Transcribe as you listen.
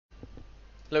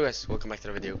Hello guys, welcome back to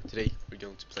the video. Today we're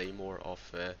going to play the more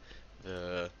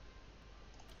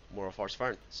of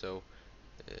Hoi4. So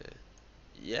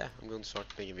yeah, I'm going to start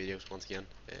making videos once again.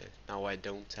 Now I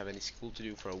don't have any school to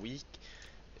do for a week,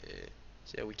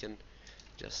 so yeah, we can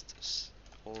just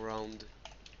all around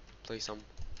play some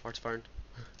Hoi4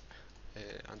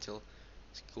 until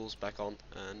school's back on,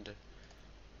 and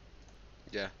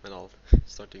yeah, then I'll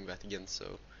start doing that again. So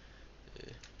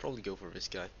probably go for this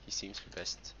guy. He seems the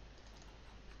best.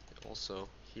 Also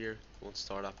here, we won't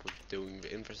start up with doing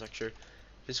the infrastructure.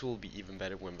 This will be even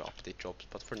better when the update drops,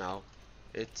 but for now,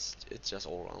 it's just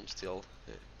all around still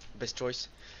best choice.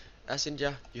 As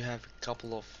India, you have a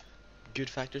couple of good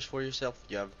factors for yourself.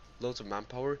 You have loads of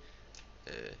manpower,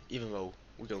 even though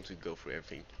we're going to go through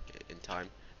everything in time.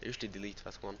 I usually delete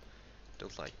that one.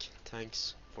 Don't like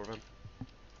tanks for them.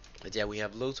 But yeah, we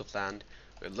have loads of land,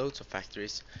 we have loads of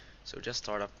factories. So just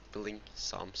start up building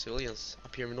some civilians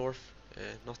up here in the north.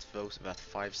 Not those that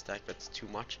 5 stack, that's too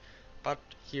much. But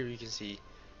here you can see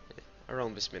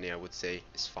around this many, I would say,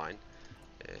 is fine.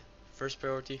 First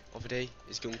priority of the day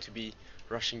is going to be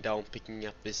rushing down, picking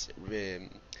up this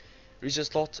region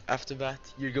slot. After that,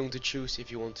 you're going to choose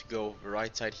if you want to go the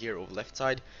right side here or the left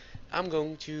side. I'm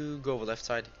going to go the left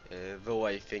side, though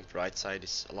I think the right side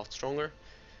is a lot stronger.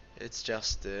 It's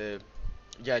just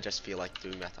yeah, I just feel like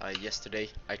doing that. Yesterday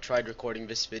I tried recording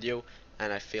this video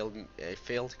and I failed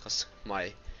because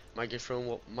my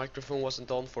microphone wasn't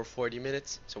on for 40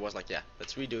 minutes, so I was like, yeah,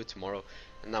 let's redo it tomorrow.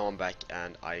 And now I'm back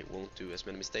and I won't do as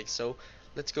many mistakes. So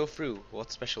let's go through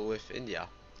what's special with India.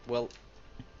 Well,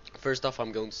 first off,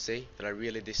 I'm going to say that I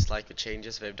really dislike the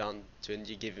changes they've done to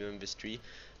India, giving them this tree.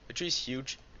 The tree is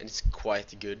huge and it's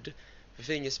quite good. The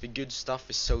thing is, the good stuff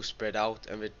is so spread out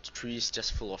and the tree is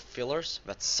just full of fillers.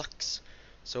 That sucks.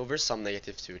 So there's some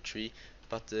negative to a tree,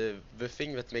 but the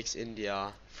thing that makes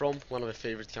India from one of the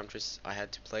favorite countries I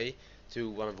had to play to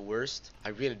one of the worst, I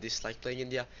really dislike playing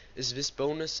India, is this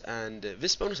bonus. And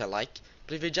this bonus I like,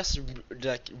 but if they just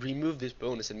like remove this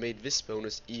bonus and made this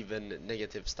bonus even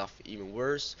negative stuff even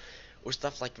worse, or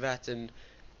stuff like that, and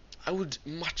I would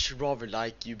much rather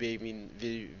like you there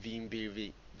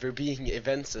being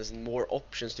events and more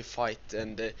options to fight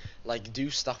and like do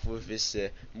stuff with this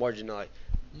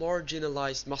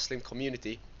marginalized Muslim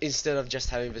community, instead of just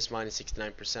having this minus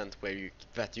 69% where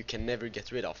you can never get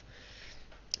rid of.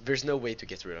 There's no way to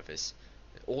get rid of this.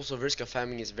 Also, risk of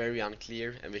famine is very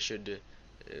unclear, and they should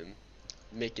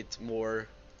make it more,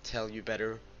 tell you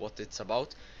better what it's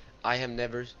about. I have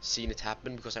never seen it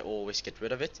happen because I always get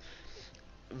rid of it.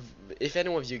 If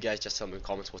any of you guys just tell me in the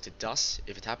comments what it does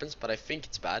if it happens, but I think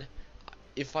it's bad.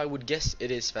 If I would guess, it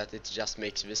is that it just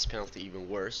makes this penalty even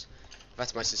worse.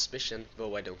 That's my suspicion,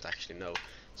 though I don't actually know.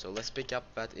 So let's pick up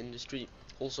that industry.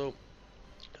 Also,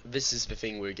 this is the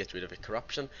thing where we get rid of the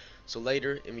corruption. So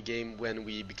later in the game, when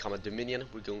we become a dominion,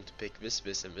 we're going to pick this,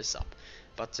 and this up.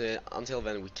 But until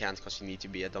then we can't, because you need to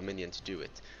be a dominion to do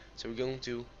it. So we're going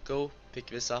to go pick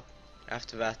this up.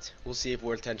 After that, we'll see if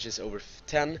world tension is over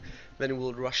 10. Then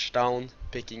we'll rush down,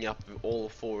 picking up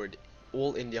all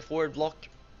India forward block.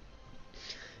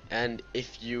 And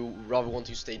if you rather want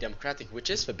to stay democratic, which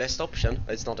is the best option,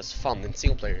 but it's not as fun in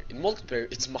single player. In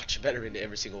multiplayer, it's much better in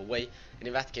every single way. And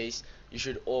in that case, you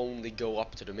should only go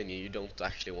up to dominion. You don't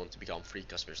actually want to become free,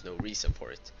 because there's no reason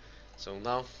for it. So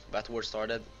now that war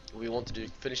started, we want to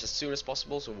finish as soon as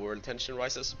possible, so world tension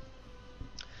rises.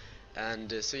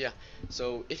 And so yeah,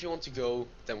 so if you want to go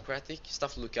democratic,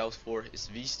 stuff to look out for is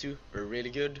these two. They're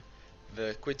really good.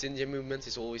 The Quit India movement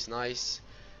is always nice.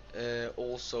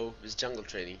 Also, this jungle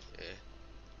training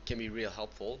can be real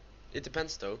helpful. It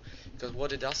depends though, because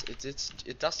what it does,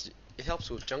 it helps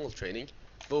with jungle training.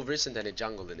 Though there isn't any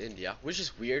jungle in India, which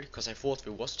is weird, because I thought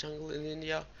there was jungle in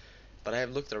India, but I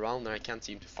have looked around and I can't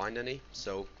seem to find any.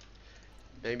 So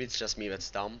maybe it's just me that's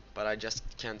dumb, but I just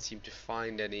can't seem to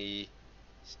find any.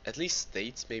 At least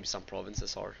states, maybe some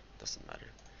provinces are, doesn't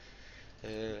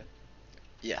matter.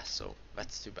 Yeah, so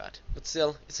that's too bad. But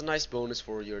still, it's a nice bonus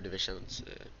for your divisions,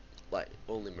 like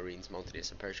only Marines, Mountaineers,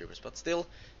 and Paratroopers. But still,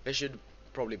 they should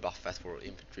probably buff that for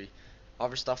infantry.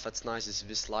 Other stuff that's nice is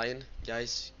this Lion,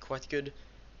 guys, quite good.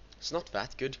 It's not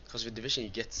that good, because the division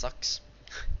you get sucks.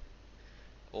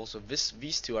 Also,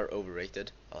 these two are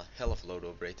overrated, a hell of a load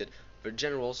overrated. Their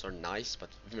generals are nice, but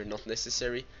they're not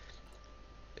necessary.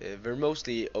 They're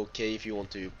mostly okay if you want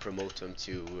to promote them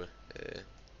to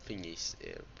thingies.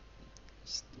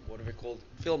 What are they called?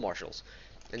 Field marshals.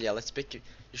 And yeah, let's pick. You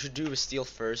should do the steel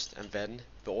first and then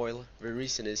the oil. The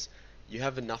reason is you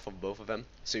have enough of both of them,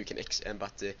 so you can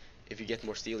but if you get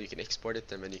more steel, you can export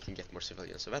it, and then you can get more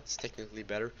civilians. So that's technically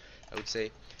better, I would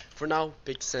say. For now,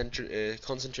 pick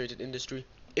concentrated industry.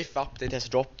 if update has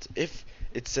dropped, if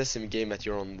it says in the game that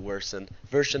you're on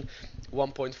version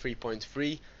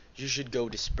 1.3.3, you should go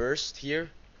dispersed here,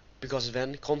 because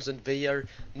then they are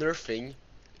nerfing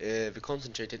the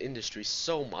concentrated industry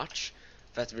so much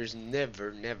that there's never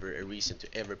a reason to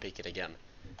ever pick it again.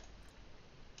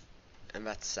 And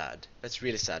that's sad. That's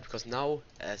really sad, because now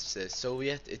as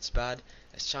Soviet it's bad,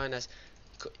 as China's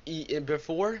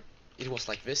before it was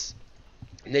like this.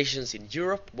 Nations in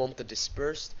Europe wanted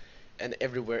dispersed, and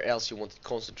everywhere else you wanted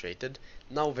concentrated.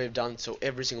 Now they've done so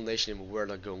every single nation in the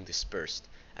world are going dispersed,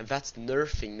 and that's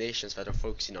nerfing nations that are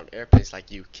focusing on airplanes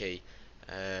like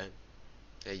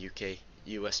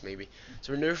US maybe.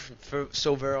 So they are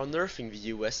nerfing the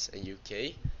US and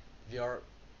UK. They are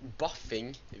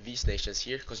buffing these nations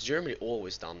here, because Germany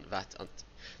always done that.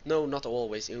 No, not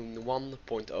always. In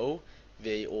 1.0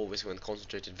 they always went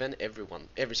concentrated, then every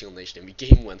single nation in the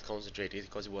game went concentrated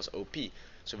because it was OP.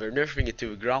 So they're nerfing it to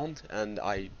the ground, and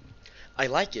I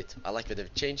like it. I like that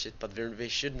they've changed it, but they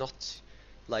should not,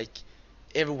 like,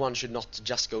 everyone should not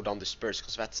just go down dispersed,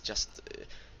 because that's just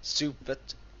stupid.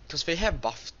 Because they have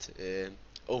buffed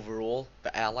overall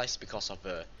the allies because of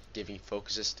giving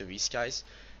focuses to these guys,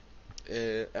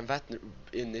 and that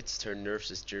in its turn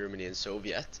nerfs Germany and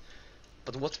Soviet.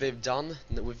 But what they've done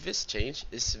with this change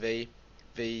is they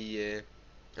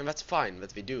and that's fine that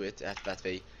they do it, that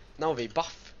they now they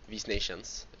buff these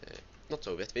nations, not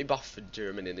Soviet, they buff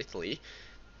Germany and Italy,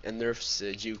 and nerfs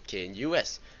UK and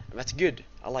US, and that's good.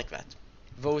 I like that,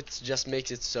 though it just makes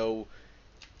it so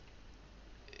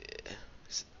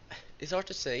it's hard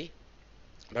to say,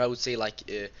 but I would say, like,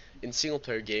 in single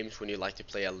player games, when you like to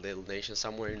play a little nation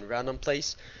somewhere in a random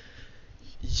place,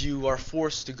 you are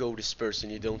forced to go dispersed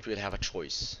and you don't really have a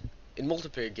choice. In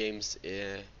multiplayer games,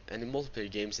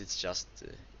 it's just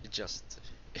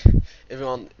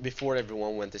before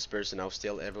everyone went dispersed, and now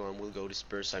still everyone will go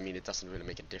dispersed. I mean, it doesn't really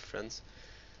make a difference.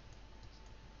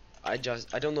 I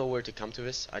don't know where to come to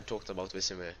this. I talked about this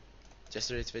in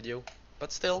yesterday's video,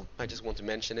 but still, I just want to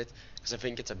mention it because I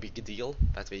think it's a big deal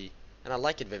that and I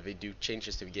like it that they do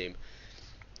changes to the game.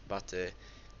 But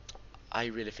I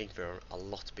really think there are a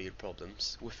lot bigger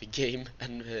problems with the game,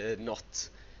 and not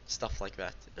stuff like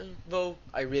that. Though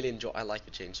I like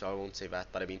the change, so I won't say that.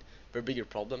 But I mean, there are bigger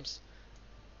problems.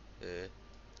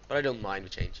 But I don't mind the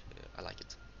change. I like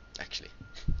it, actually.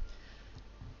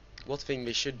 What thing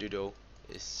they should do though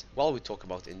is, while we talk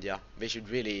about India, they should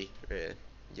really,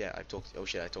 yeah, I talked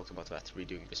about that,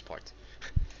 redoing this part.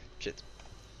 Shit.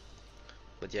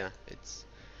 But yeah,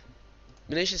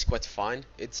 the nation is quite fine.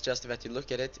 It's just that you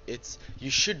look at it, you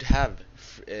should have,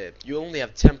 you only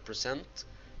have 10%.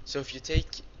 So if you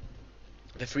take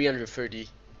the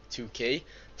 332k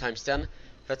times 10,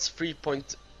 that's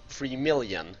 3.3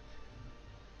 million.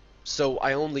 So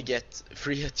I only get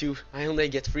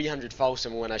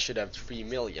 300,000 when I should have 3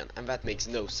 million, and that makes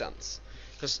no sense.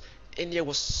 Because India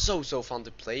was so fun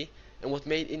to play, and what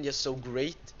made India so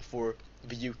great for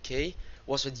the UK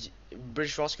was that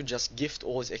British Raj could just gift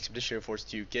all his expeditionary force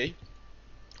to UK.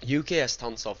 UK has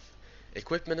tons of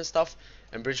equipment and stuff,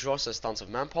 and British Raj has tons of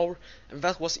manpower, and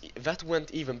that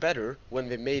went even better when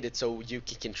they made it so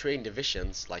UK can train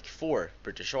divisions like for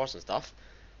British Raj and stuff.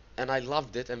 And I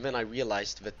loved it, and then I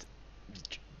realized that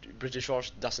British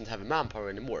Raj doesn't have a manpower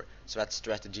anymore, so that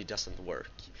strategy doesn't work.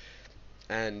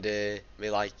 And I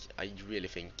really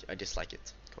think I dislike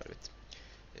it quite a bit.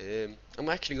 I'm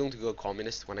actually going to go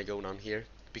communist when I go down here,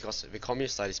 because the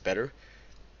communist side is better.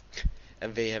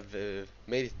 And they have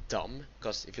made it dumb,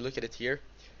 because if you look at it here,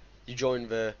 you join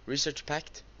the research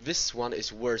pact. This one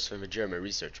is worse than the German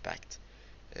research pact,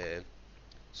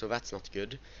 so that's not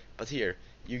good. But here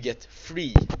you get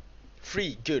three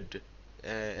good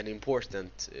and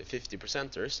important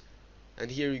 50%ers,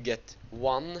 and here you get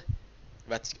one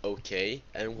that's okay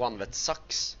and one that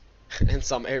sucks and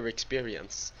some air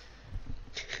experience.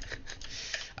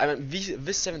 I mean, this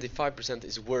 75%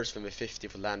 is worse than the 50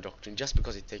 for land doctrine, just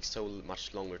because it takes so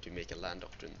much longer to make a land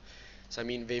doctrine. So I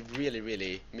mean, they've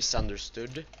really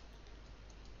misunderstood.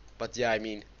 But yeah, I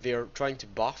mean, they're trying to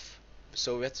buff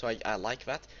Soviet, so I like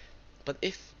that. But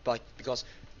because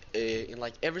in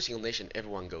like every single nation,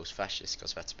 everyone goes fascist,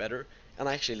 because that's better. And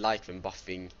I actually like them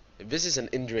buffing. This is an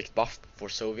indirect buff for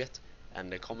Soviet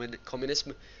and the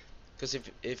communism. Because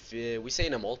if we say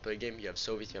in a multiplayer game, you have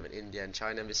Soviet, you have India and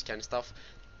China and this kind of stuff,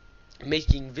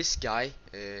 making this guy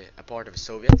a part of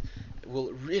Soviet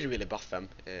will really buff them,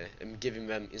 and giving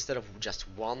them, instead of just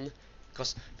one,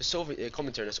 because the Soviet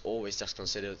Comintern is always just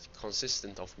considered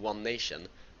consistent of one nation.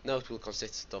 Now it will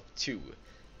consist of two.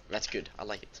 That's good. I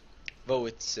like it. Though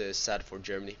it's sad for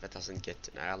Germany that doesn't get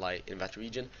an ally in that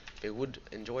region. They would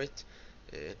enjoy it,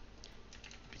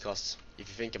 because if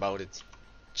you think about it,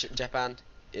 Japan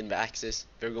in the Axis,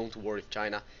 they're going to war with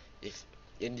China. If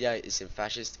India is in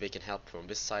fascist, they can help from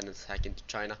this side and attack into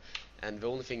China, and the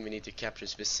only thing we need to capture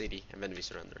is this city, and then we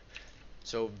surrender.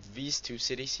 So these two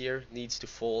cities here needs to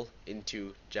fall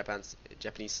into Japanese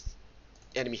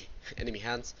enemy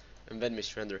hands, and then we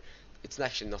surrender. It's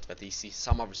actually not that easy.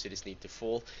 Some other cities need to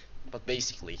fall, but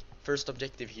basically, first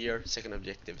objective here, second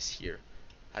objective is here.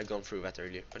 I've gone through that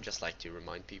earlier. I just like to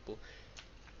remind people.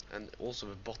 And also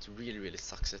the bot really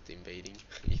sucks at invading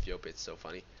Ethiopia. It's so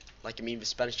funny. Like, I mean, the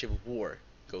Spanish Civil War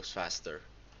goes faster.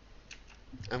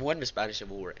 And when the Spanish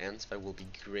Civil War ends, that will be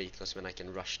great, because when I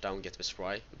can rush down, get the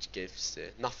Scry, which gives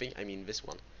nothing. I mean, this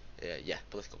one. Yeah,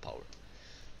 political power.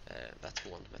 That's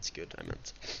one. That's good. I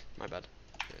meant. My bad.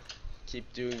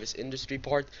 Keep doing this industry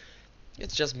part.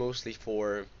 It's just mostly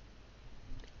for.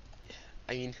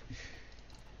 I mean,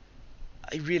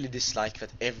 I really dislike that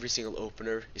every single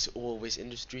opener is always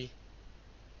industry,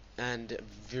 and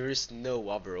there is no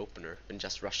other opener than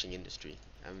just rushing industry.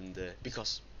 And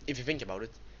because if you think about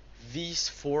it, these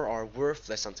four are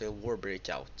worthless until war break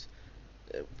out.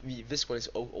 This one is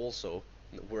also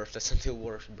worthless until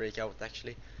war break out.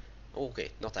 Actually, okay,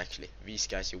 not actually. These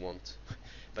guys you want,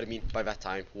 but I mean by that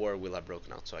time war will have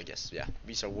broken out. So I guess yeah,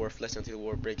 these are worthless until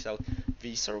war breaks out.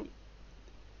 These are.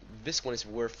 This one is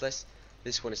worthless.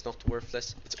 This one is not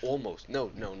worthless. It's almost.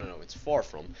 No. It's far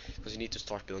from. Because you need to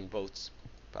start building boats.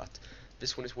 But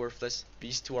this one is worthless.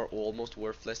 These two are almost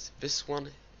worthless. This one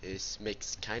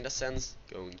makes kinda sense.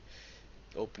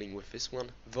 Opening with this one.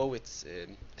 Though it's,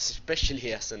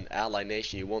 especially as an ally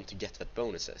nation, you want to get that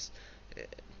bonuses.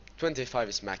 25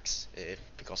 is max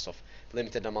because of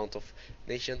limited amount of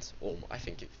nations. I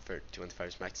think 25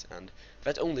 is max, and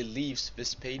that only leaves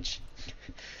this page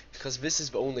because this is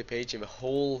the only page in the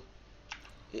whole.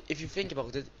 If you think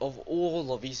about it, of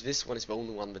all of these, this one is the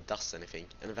only one that does anything,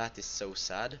 and that is so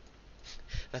sad.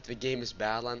 That the game is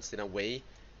balanced in a way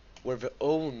where the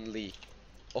only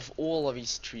of all of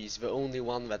these trees, the only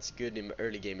one that's good in the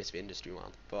early game is the industry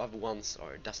one. The other ones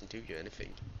doesn't do you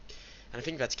anything. And I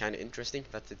think that's kind of interesting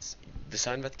that it's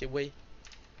designed that way.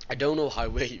 I don't know how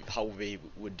they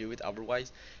would do it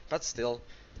otherwise, but still,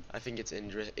 I think it's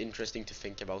interesting to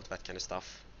think about that kind of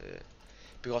stuff.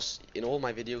 Because in all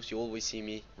my videos, you always see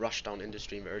me rush down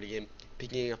industry in the early game,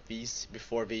 picking up these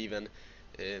before it's even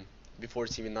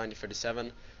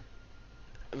 1937.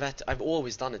 That I've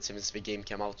always done it since the game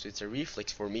came out, so it's a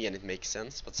reflex for me and it makes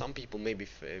sense. But some people maybe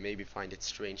find it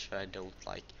strange that I don't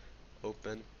like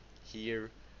open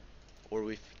here or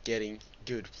with getting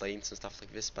good planes and stuff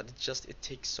like this. But it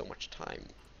takes so much time,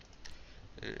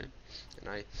 and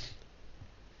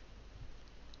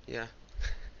yeah.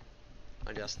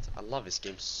 I love this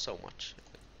game so much.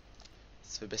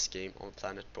 It's the best game on the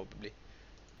planet probably.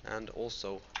 And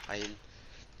also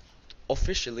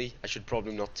officially I should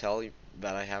probably not tell you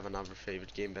that I have another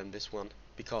favorite game than this one,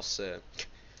 because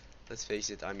let's face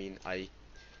it, I mean I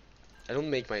don't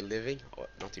make my living, or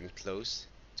not even close,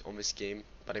 on this game,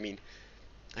 but I mean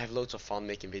I have loads of fun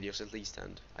making videos at least,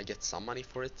 and I get some money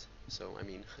for it, so I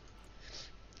mean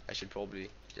I should probably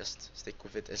just stick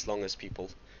with it as long as people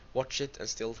watch it. And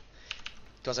still,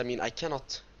 because I mean I can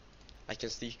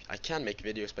make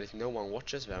videos, but if no one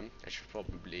watches them, I should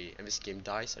probably, and this game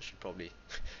dies, I should probably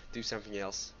do something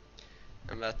else.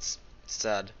 And that's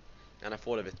sad, and I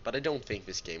thought of it, but I don't think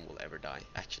this game will ever die.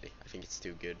 Actually, I think it's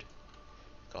too good,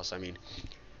 because I mean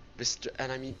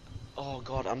oh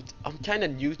god, I'm kind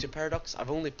of new to Paradox.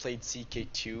 I've only played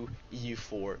CK2,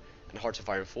 EU4, and Hearts of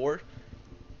Iron 4.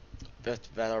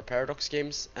 That are Paradox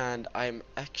games, and I'm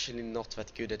actually not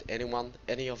that good at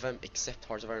any of them except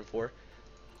Hearts of Iron 4.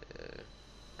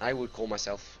 I would call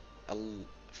myself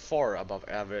far above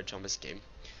average on this game.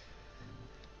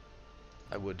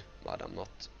 I would, but I'm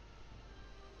not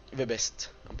the best.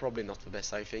 I'm probably not the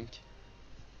best, I think.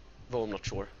 Though I'm not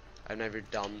sure. I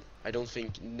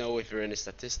don't know if there are any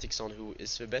statistics on who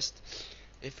is the best.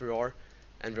 If there are,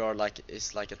 and there are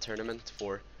is like a tournament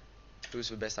for who's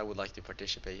the best, I would like to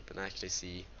participate and actually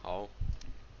see how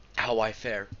I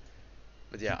fare.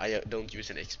 But yeah, I don't use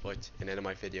an exploit in any of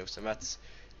my videos, and that's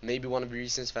maybe one of the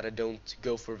reasons that I don't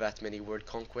go for that many word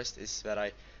conquest, is that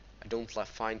I don't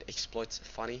find exploits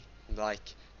funny.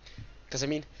 Like, because I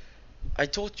mean, I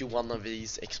taught you one of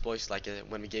these exploits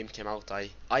when the game came out.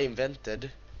 I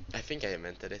think I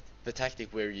invented it, the tactic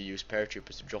where you use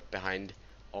paratroopers to drop behind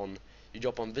you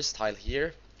drop on this tile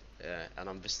here, and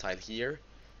on this tile here,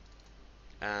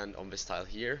 and on this tile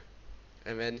here,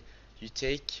 and then you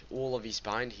take all of these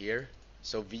behind here,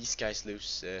 so these guys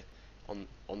lose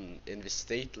in this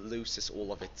state loses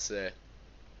all of its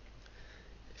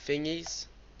thingies,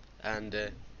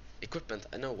 and equipment.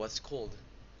 I know what's called.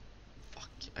 Fuck,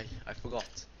 I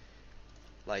forgot.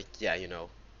 Like, yeah, you know.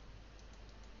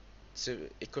 So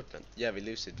equipment. Yeah, we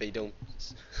lose it. They don't.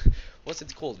 What's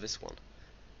it called? This one.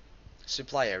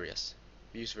 Supply areas.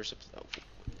 We use for supply. Oh,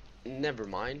 never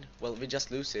mind. Well, we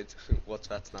just lose it. What's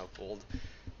that now called?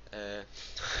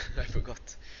 I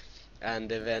forgot. And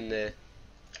then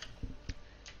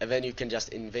you can just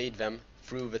invade them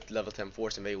through with level 10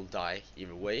 force, and they will die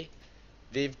either way.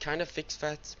 They've kind of fixed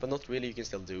that, but not really. You can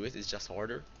still do it. It's just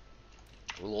harder.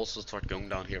 We'll also start going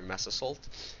down here mass assault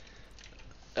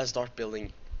and start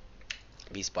building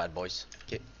these bad boys.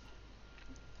 Okay.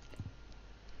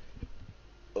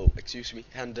 Oh, excuse me.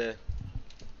 And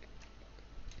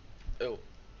oh,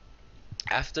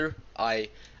 after I've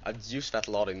used that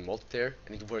a lot in multiplayer,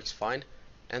 and it works fine.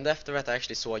 And after that, I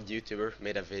actually saw a YouTuber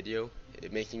made a video,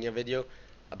 making a video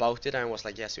about it, and I was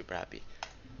like, yeah, super happy.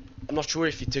 I'm not sure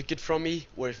if he took it from me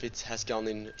or if it has gone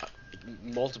in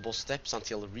multiple steps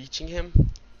until reaching him.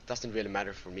 Doesn't really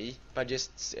matter for me, but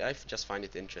I just find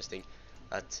it interesting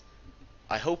that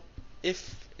I hope,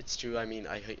 if it's true, I mean,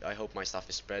 I hope my stuff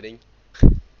is spreading.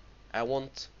 I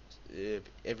want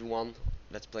everyone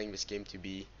that's playing this game to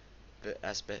be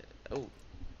oh,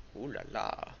 ooh la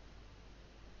la.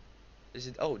 Is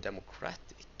it, oh,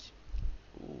 democratic?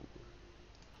 Ooh.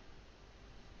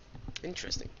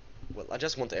 Interesting. Well, I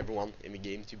just want everyone in the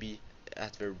game to be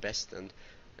at their best, and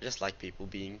I just like people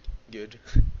being good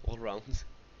all around,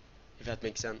 if that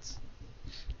makes sense.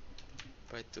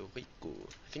 Puerto Rico.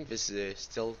 I think this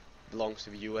still belongs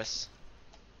to the US.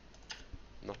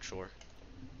 Not sure.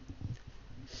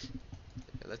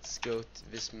 Let's go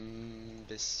to this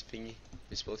thingy,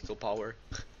 this political power.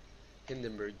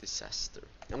 Hindenburg disaster.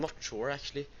 I'm not sure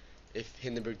actually if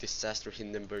Hindenburg disaster,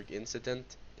 Hindenburg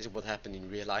incident is what happened in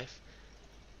real life,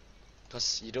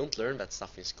 because you don't learn that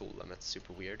stuff in school, and that's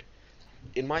super weird.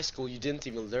 In my school, you didn't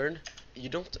even learn. You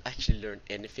don't actually learn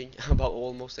anything about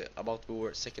about the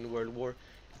Second World War.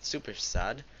 It's super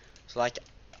sad. So like,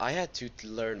 I had to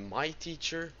learn my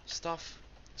teacher stuff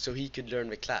so he could learn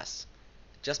the class,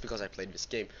 just because I played this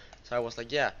game. So I was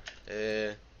like, yeah,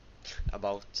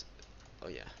 about, oh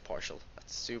yeah, partial.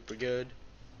 That's super good.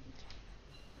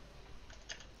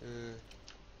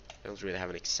 I don't really have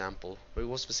an example, but it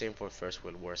was the same for First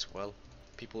World War as well.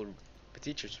 The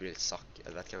teachers really suck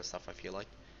at that kind of stuff, I feel like.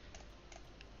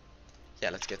 Yeah,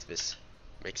 let's get this.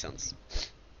 Makes sense.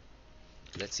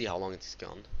 Let's see how long it's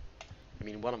gone. I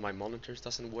mean, one of my monitors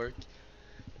doesn't work,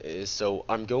 so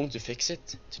I'm going to fix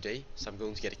it today. So I'm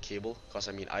going to get a cable, because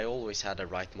I mean, I always had a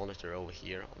right monitor over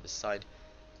here on this side,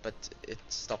 but it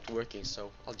stopped working, so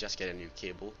I'll just get a new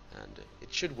cable, and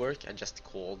it should work. I just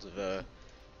called the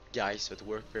guys at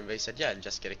work, and they said, yeah,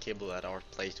 just get a cable at our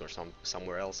place or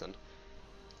somewhere else, and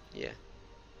yeah,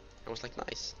 I was like,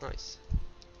 nice,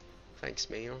 thanks,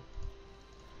 Mayor.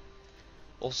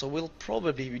 Also, we'll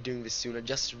probably be doing this soon. I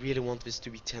just really want this to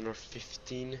be 10 or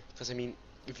 15, because I mean,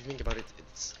 if you think about it,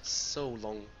 it's so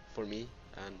long for me,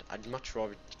 and I'd much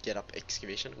rather get up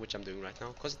excavation, which I'm doing right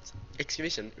now, because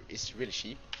excavation is really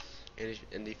cheap,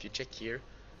 and if you check here,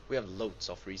 we have loads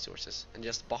of resources, and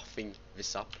just buffing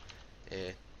this up,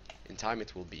 in time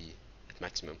it will be at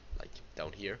maximum, like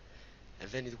down here, and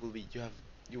then it will be,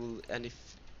 and if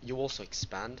you also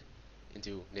expand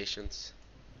into nations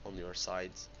on your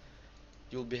sides,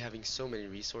 you'll be having so many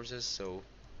resources, so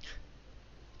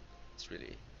it's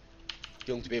really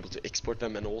going to be able to export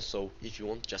them. And also, if you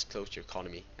want, just close your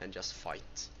economy and just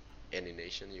fight any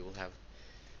nation. You will have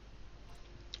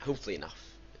hopefully enough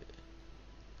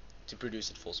to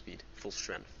produce at full speed, full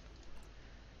strength.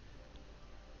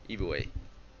 Either way,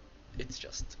 it's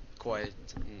just quite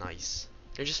nice.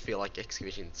 I just feel like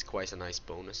excavation is quite a nice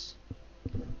bonus,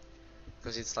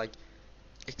 because it's like,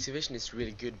 excavation is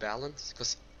really good balance,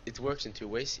 because it works in two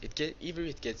ways. Either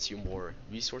it gets you more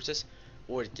resources,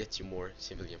 or it gets you more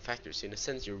civilian factors. In a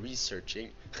sense, you're researching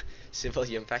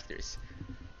civilian factors,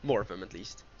 more of them at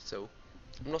least. So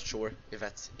I'm not sure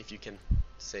if you can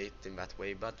say it in that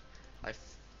way, but I've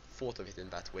thought of it in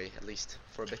that way, at least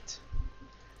for a bit.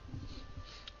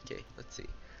 Okay, let's see.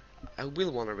 I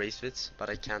will want to raise this, but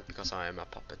I can't because I am a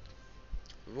puppet.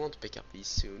 We want to pick up these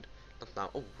soon. Not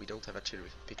now. Oh, we don't have artillery.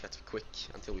 Pick that quick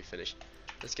until we finish.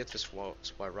 Let's get this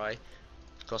Swarai,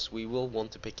 because we will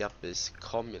want to pick up this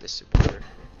communist supporter.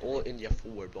 All India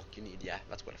forward block you need. Yeah,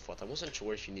 that's what I thought. I wasn't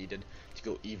sure if you needed to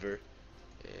go either,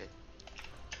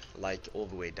 like all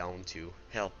the way down to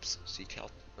seek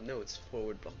help. But no, it's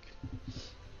forward block.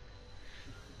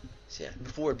 So yeah, the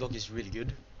forward block is really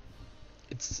good.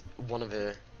 It's one of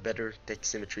the better tech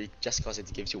symmetry, just because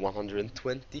it gives you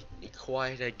 120 in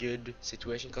quite a good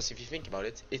situation. Because if you think about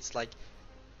it, it's like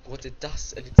what it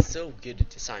does, and it's so good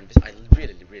design, but I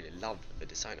really love the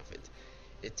design of it.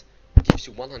 It gives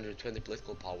you 120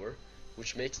 political power,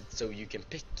 which makes it so you can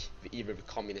pick either the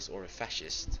communist or a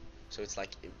fascist. So it's like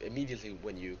immediately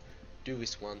when you do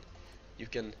this one, you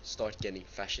can start getting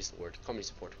fascist or communist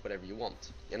support, whatever you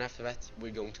want. And after that,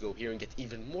 we're going to go here and get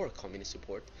even more communist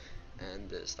support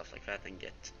and stuff like that, and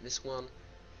get this one.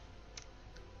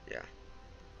 Yeah,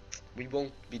 we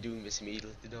won't be doing this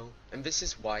immediately though, and this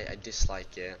is why I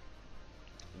dislike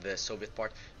the Soviet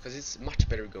part, because it's much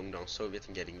better going down Soviet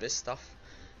and getting this stuff.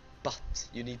 But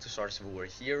you need to start a civil war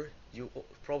here. You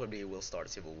probably will start a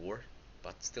civil war,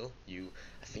 but still,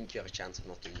 I think you have a chance of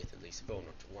not doing it at least, though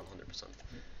not 100%.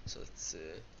 So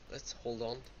let's hold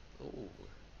on. Oh,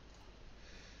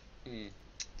 oh,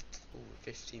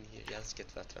 15 here. Yeah, let's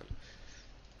get that then.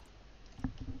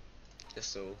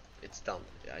 Just so it's done.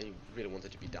 I really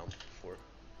wanted to be done before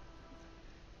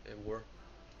a war,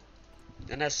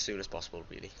 and as soon as possible,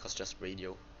 really, because just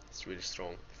radio is really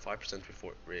strong. 5%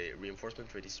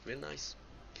 reinforcement rate is really nice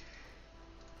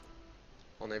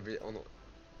on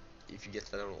if you get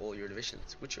that on all your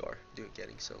divisions, which you are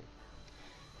getting. So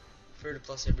 30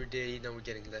 plus every day. Now we're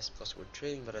getting less because we're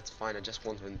training, but that's fine. I just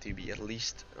want them to be at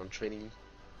least on training.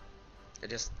 I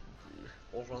just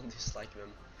all around dislike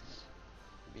them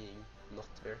being not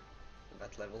there on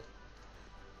that level.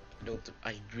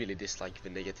 I really dislike the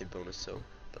negative bonus, so,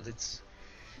 but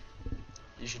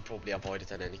you should probably avoid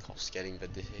it at any cost, getting the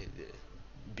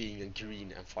being a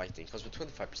green and fighting, because with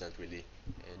 25% really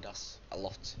does a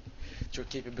lot to your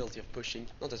capability of pushing,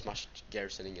 not as much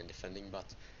garrisoning and defending, but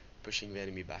pushing the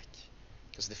enemy back,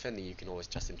 because defending you can always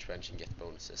just entrench and get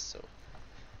bonuses. So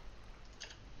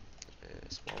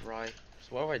Small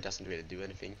Rye doesn't really do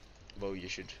anything, though you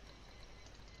should.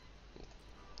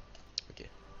 Okay,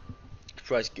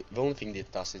 the only thing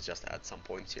it does is just add some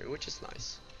points here, which is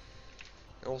nice.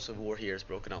 And also the war here is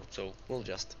broken out, so we'll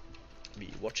just be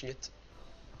watching it,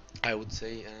 I would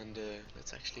say, and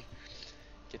let's actually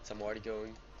get some party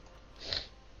going.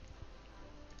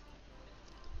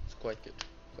 It's quite good,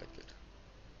 quite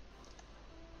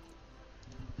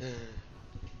good.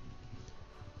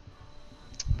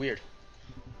 Weird,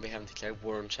 they haven't declared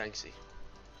war on Shaanxi.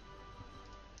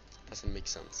 Doesn't make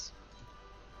sense.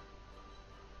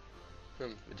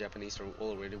 The Japanese are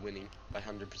already winning by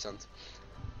 100%.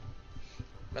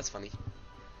 That's funny,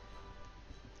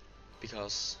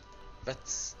 because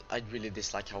I really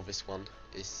dislike how this one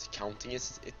is counting.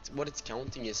 What it's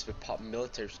counting is the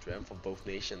military strength of both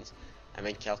nations, and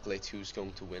then calculate who's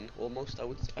going to win. Almost,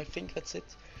 I think that's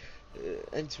it.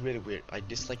 And it's really weird. I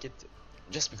dislike it,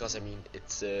 just because I mean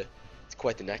it's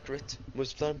quite inaccurate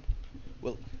most of the time.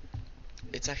 Well,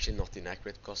 it's actually not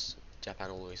inaccurate, because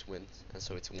Japan always wins, and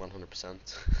so it's 100%.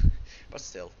 But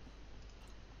still,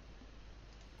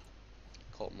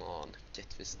 come on, get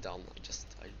this done.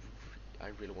 I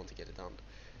really want to get it done.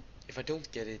 If I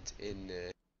don't get it in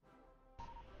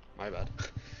my bad,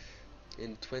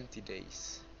 in 20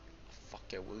 days, fuck,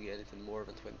 I will get it in more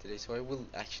than 20 days. So I will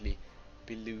actually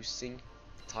be losing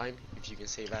time, if you can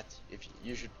say that. If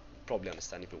you should probably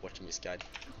understand, if you're watching this guide,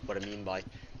 what I mean by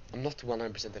I'm not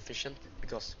 100% efficient,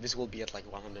 because this will be at like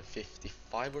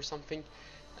 155 or something,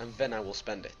 and then I will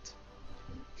spend it,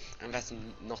 and that's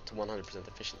not 100%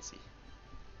 efficiency.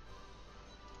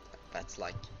 That's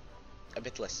like a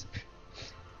bit less,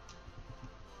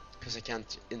 because I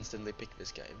can't instantly pick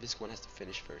this guy. This one has to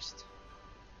finish first.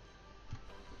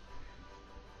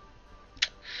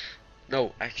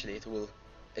 No, actually it will.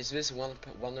 Is this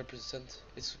 100%?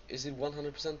 Is it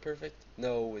 100% perfect?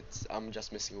 No, I'm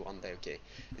just missing one day. Okay,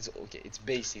 it's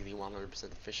basically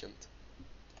 100% efficient.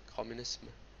 Communism,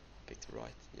 pick the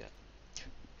right. Yeah.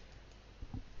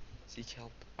 Seek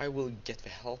help. I will get the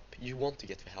help. You want to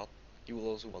get the help. You will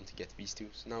also want to get these two.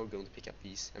 So now we're going to pick up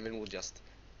these, and then we'll just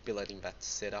be letting that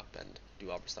sit up and do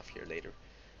other stuff here later.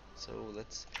 So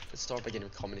let's start by getting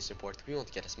communist support. We want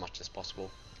to get as much as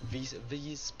possible.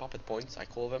 These puppet points, I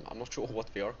call them. I'm not sure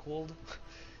what they are called.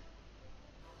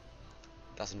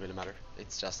 Doesn't really matter.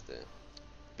 It's just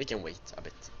we can wait a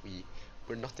bit.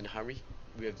 We're not in a hurry.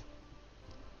 We have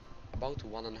about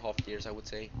 1.5 years, I would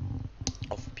say,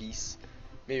 of peace.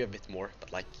 Maybe a bit more,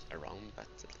 but like around that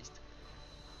at least.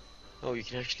 Oh, you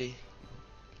can actually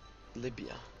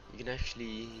Libya. You can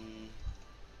actually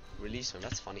release them.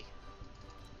 That's funny.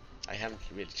 I haven't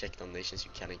really checked on nations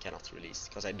you can and cannot release,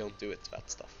 because I don't do it, that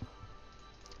stuff.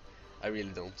 I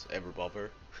really don't ever bother.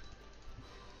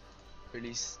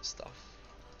 Release stuff.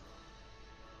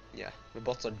 Yeah, the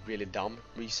bots are really dumb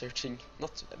researching.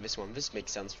 Not this one. This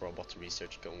makes sense for a bot to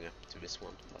research going up to this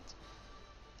one. But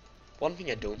one thing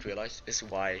I don't realize is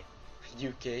why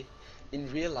UK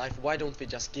in real life, why don't we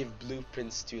just give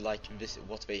blueprints to like this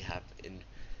what they have in?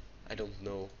 I don't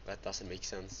know. That doesn't make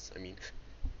sense. I mean,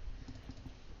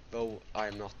 though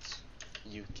I'm not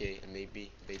UK and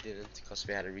maybe they didn't because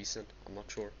they had a reason. I'm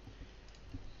not sure.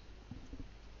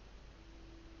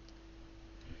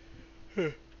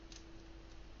 It's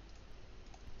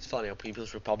funny how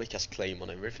People's Republic has claim on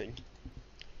everything.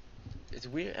 It's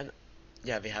weird, and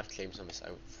yeah, they have claims on this.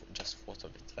 I just thought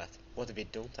of it that what if they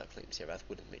don't have claims here? That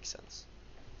wouldn't make sense.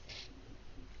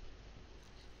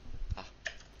 Ah,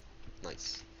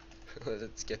 nice.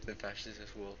 Let's get the fascists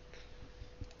as well.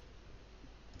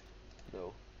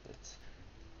 No, let's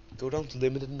go down to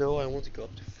limited. No, I want to go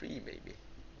up to free maybe,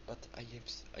 but I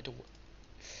don't.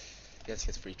 Let's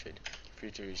get free trade.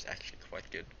 Free trade is actually quite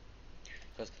good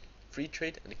because free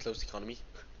trade and a closed economy,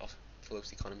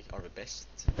 are the best.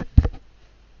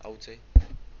 I would say.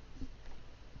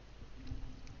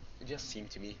 It just seemed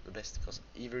to me the best because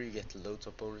either you get loads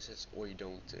of bonuses or you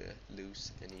don't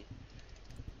lose any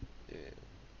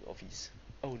of these.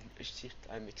 Oh shit,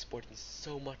 I'm exporting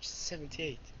so much,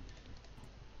 78.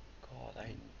 God,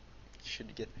 I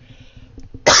should get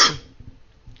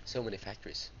so many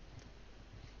factories.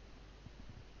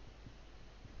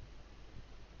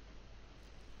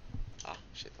 Ah,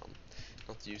 shit, I'm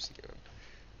not using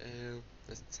them.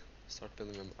 Let's start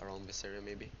building them around this area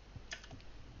maybe.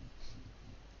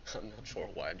 I'm not sure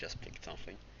why I just picked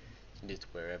something. You can do it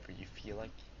wherever you feel like.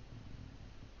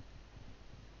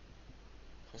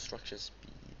 Construction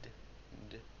speed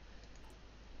and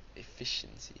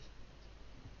efficiency.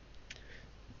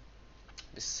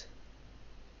 This.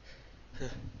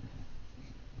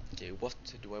 Okay, what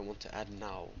do I want to add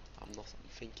now? I'm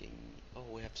thinking. Oh,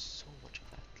 we have so much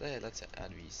of that. Let's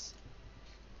add these.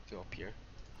 Go up here.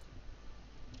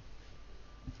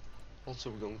 Also,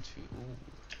 we're going to. Ooh.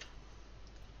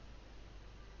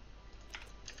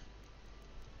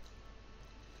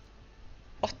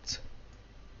 What?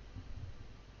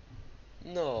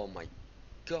 No, my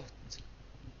God.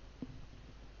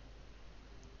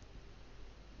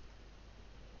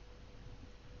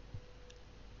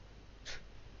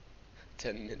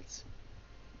 10 minutes.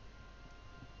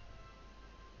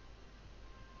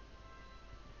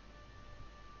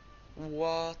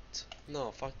 What? No,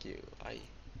 fuck you.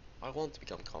 I want to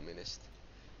become communist.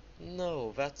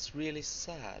 No, that's really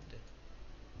sad.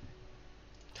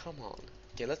 Come on.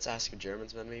 Okay, let's ask the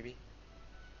Germans then maybe.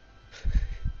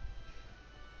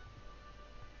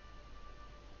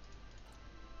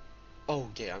 Oh,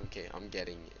 okay. I'm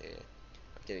getting.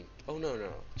 Oh no,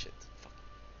 shit. Fuck.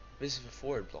 This is the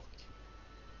forward block.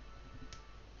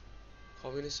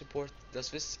 Communist support.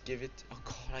 Does this give it? Oh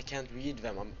god, I can't read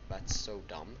them. That's so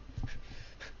dumb.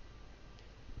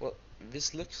 Well,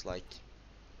 this looks like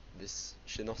this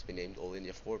should not be named All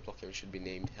India Forward Block and it should be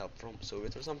named Help from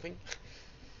Soviet or something.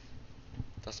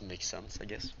 Doesn't make sense, I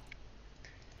guess.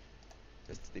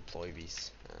 Let's deploy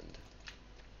these and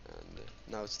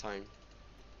now it's time.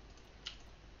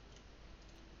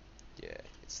 Yeah,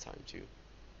 it's time to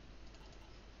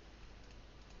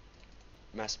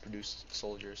mass produce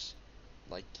soldiers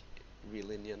like real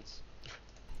Indians.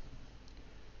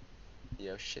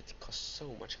 Yeah, shit, it costs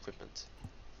so much equipment.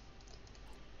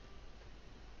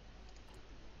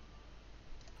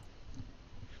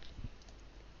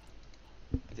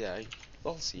 But yeah,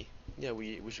 we'll see. Yeah,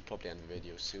 we should probably end the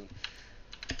video soon.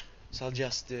 So I'll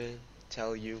just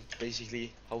tell you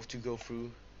basically how to go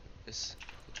through this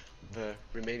the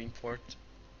remaining part.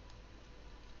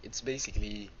 It's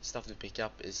basically stuff to pick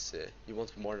up is you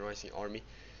want a modernizing army.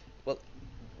 Well,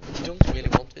 you don't really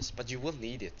want this, but you will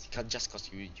need it just because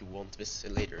you want this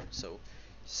later. So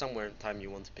somewhere in time you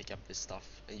want to pick up this stuff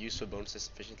and use the bonuses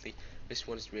efficiently. This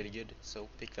one is really good, so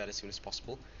pick that as soon as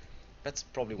possible. That's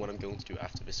probably what I'm going to do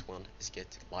after this one, is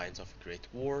get Lions of a Great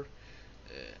War.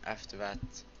 After that,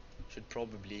 should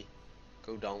probably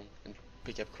go down and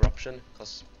pick up corruption,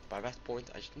 because by that point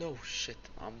no shit,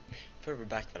 I'm further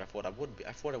back than I thought I would be.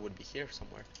 I thought I would be here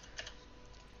somewhere.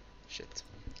 Shit.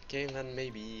 Okay, then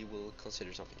maybe we'll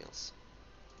consider something else.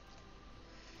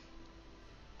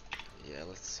 Yeah,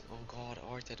 let's see. Oh god,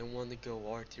 art, I don't want to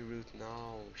go arty route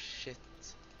now. Shit.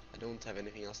 I don't have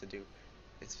anything else to do.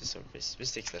 It's the service.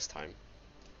 This takes less time.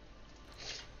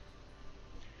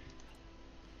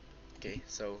 Okay,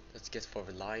 so let's get for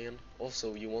the lion.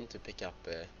 Also, you want to pick up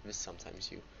this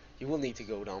sometimes. You will need to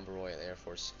go down the Royal Air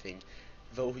Force thing,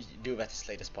 though you do that as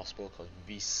late as possible because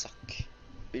we suck.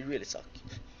 We really suck.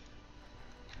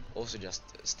 Also, just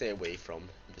stay away from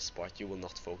this part. You will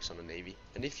not focus on the Navy,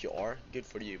 and if you are, good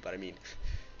for you. But I mean,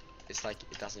 it's like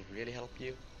it doesn't really help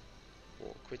you.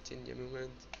 Or quit India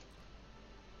movement.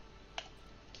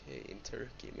 Okay, in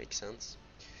Turkey makes sense.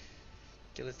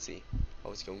 Okay, let's see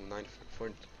how it's going.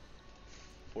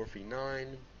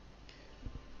 439.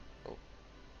 Oh,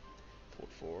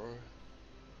 44.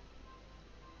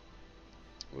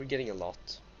 We're getting a lot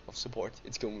of support.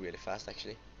 It's going really fast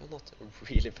actually. Well, not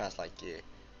really fast, like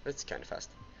but it's kind of fast.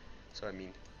 So I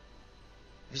mean,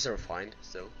 these are fine.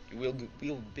 So we'll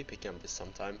be picking up this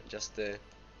sometime. Just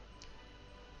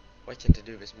why can't I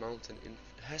do this mountain in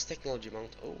has technology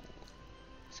mount? Oh,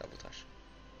 sabotage.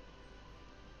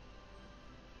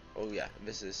 Oh yeah,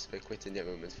 this is the quit in the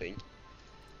moment thing.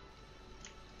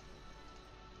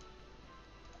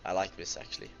 I like this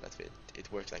actually, that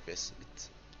it works like this.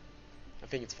 I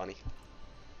think it's funny.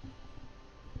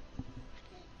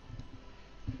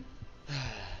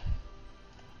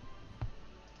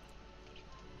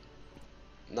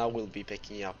 Now we'll be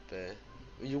picking up.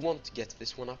 You want to get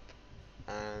this one up,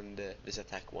 and this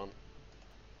attack one.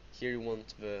 Here you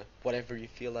want the whatever you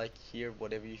feel like. Here,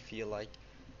 whatever you feel like.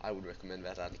 I would recommend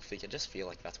that. I think I just feel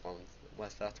like that one.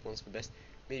 That one's the best.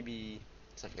 Maybe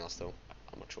something else though.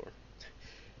 I'm not sure.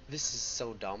 This is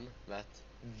so dumb that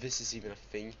this is even a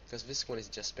thing, because this one is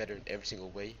just better in every single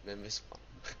way than this one.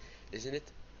 Isn't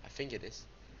it? I think it is.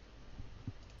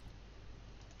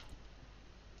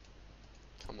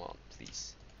 Come on,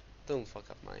 please. Don't fuck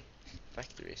up my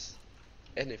factories.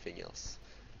 Anything else.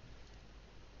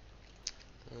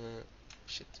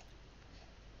 Shit.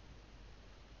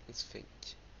 Let's think.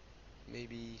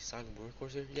 Maybe silent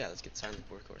workhorse here? Yeah, let's get silent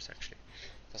workhorse actually.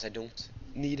 Because I don't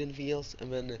need anything else,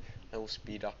 and then I will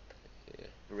speed up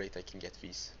the rate I can get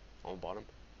these on the bottom.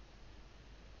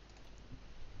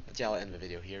 But yeah, I'll end the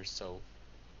video here, so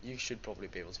you should probably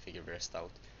be able to figure the rest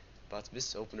out. But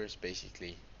this opener is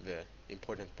basically the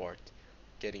important part,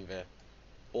 getting the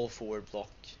all forward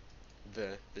block,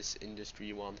 this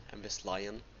industry one, and this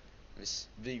lion.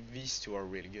 These two are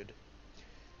really good.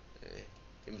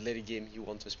 In the later game you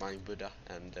want the smiling Buddha,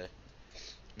 and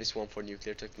this one for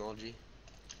nuclear technology.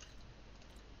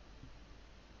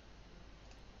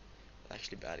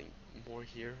 Actually, adding more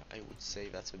here, I would say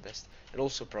that's the best. And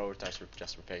also prioritize for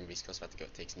just repairing these, because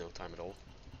that takes no time at all.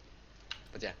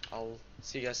 But yeah, I'll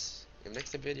see you guys in the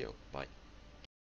next video. Bye.